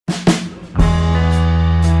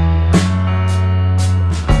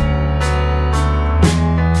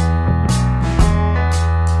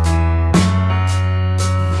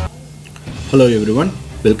Hello everyone,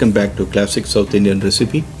 welcome back to Classic South Indian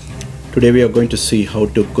Recipe. Today we are going to see how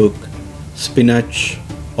to cook spinach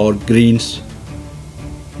or greens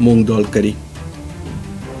moong dal curry.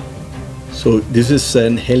 So this is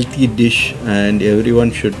an healthy dish and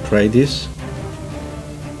everyone should try this.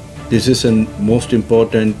 This is a most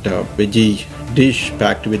important veggie dish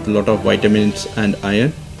packed with a lot of vitamins and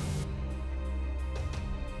iron.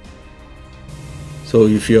 So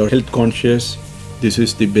if you are health conscious, this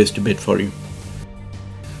is the best bet for you.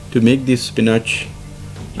 To make this spinach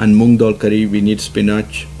and moong dal curry, we need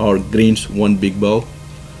spinach or greens 1 big bowl,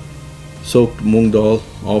 soaked moong dal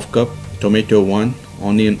 ½ cup, tomato 1,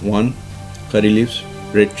 onion 1, curry leaves,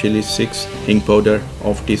 red chilli 6, hing powder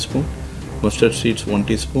 ½ teaspoon, mustard seeds 1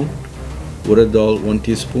 teaspoon, urad dal 1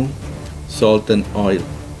 teaspoon, salt and oil.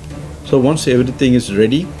 So once everything is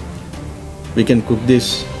ready, we can cook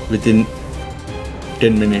this within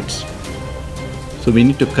 10 minutes. So we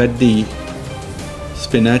need to cut the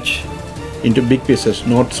spinach into big pieces,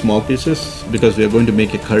 not small pieces, because we are going to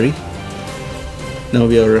make a curry. Now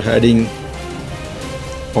we are adding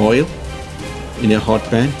oil in a hot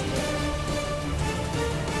pan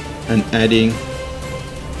and adding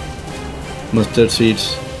mustard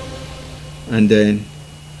seeds and then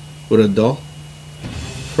urad dal.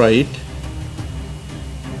 Fry it,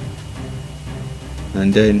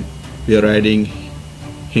 and then we are adding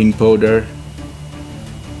hing powder,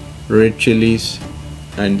 red chilies,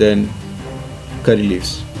 and then curry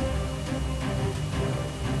leaves.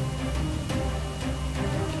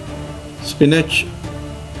 Spinach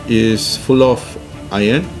is full of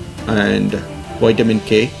iron and vitamin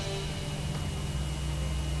K.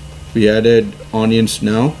 We added onions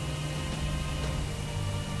now,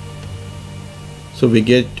 so we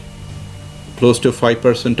get close to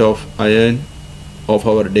 5% of iron of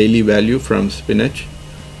our daily value from spinach.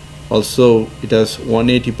 Also, it has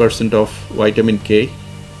 180% of vitamin K.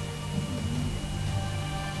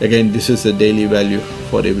 Again, this is the daily value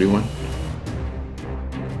for everyone.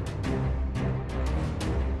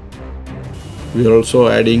 We are also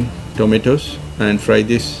adding tomatoes and fry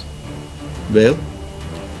this well.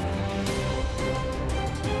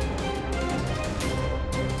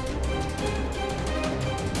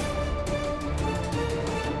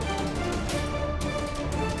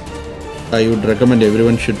 I would recommend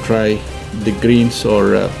everyone should try the greens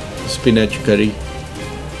or spinach curry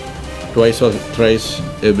twice or thrice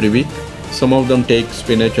every week. Some of them take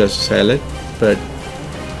spinach as salad, but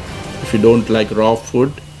if you don't like raw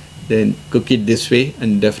food, then cook it this way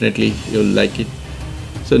and definitely you'll like it.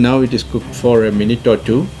 So now it is cooked for a minute or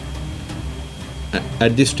two.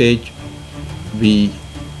 At this stage, we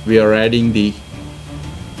are adding the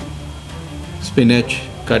spinach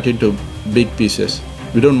cut into big pieces.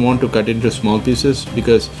 We don't want to cut into small pieces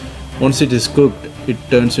because once it is cooked, it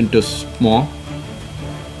turns into small.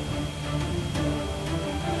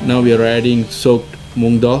 Now we are adding soaked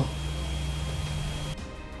moong dal.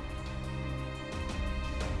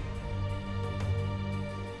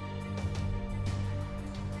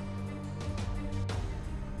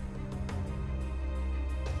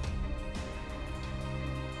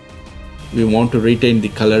 We want to retain the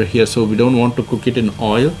color here, so we don't want to cook it in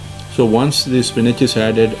oil. So once the spinach is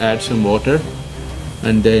added, add some water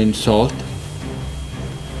and then salt.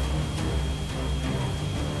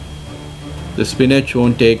 The spinach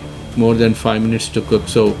won't take more than 5 minutes to cook,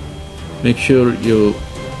 so make sure you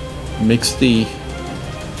mix the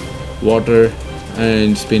water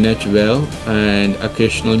and spinach well and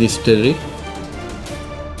occasionally stir it.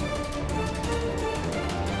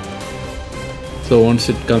 So once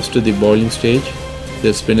it comes to the boiling stage,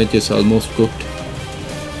 the spinach is almost cooked.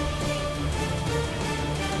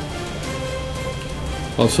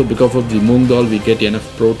 Also, because of the moong dal, we get enough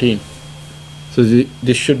protein. So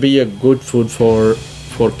this should be a good food for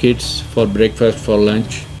kids, for breakfast, for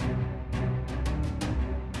lunch.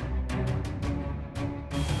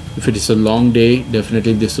 If it is a long day,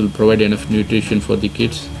 definitely this will provide enough nutrition for the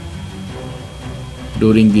kids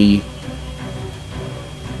during the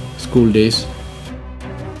school days.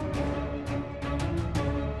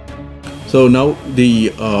 So now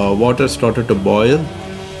the water started to boil.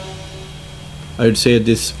 I would say at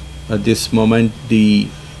this moment the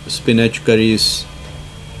spinach curry is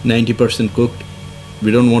 90% cooked. We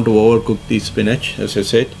don't want to overcook the spinach, as I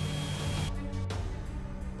said.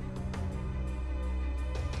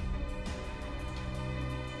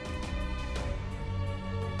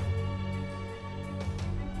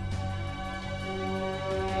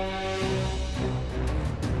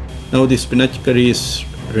 Now the spinach curry is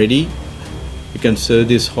ready. You can serve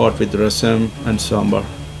this hot with rasam and sambar.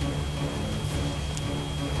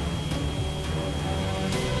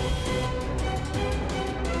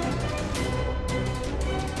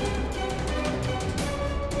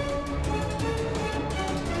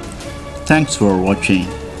 Thanks for watching.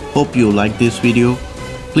 Hope you like this video.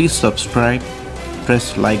 Please subscribe,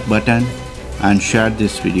 press like button and share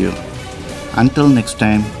this video. Until next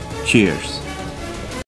time, cheers.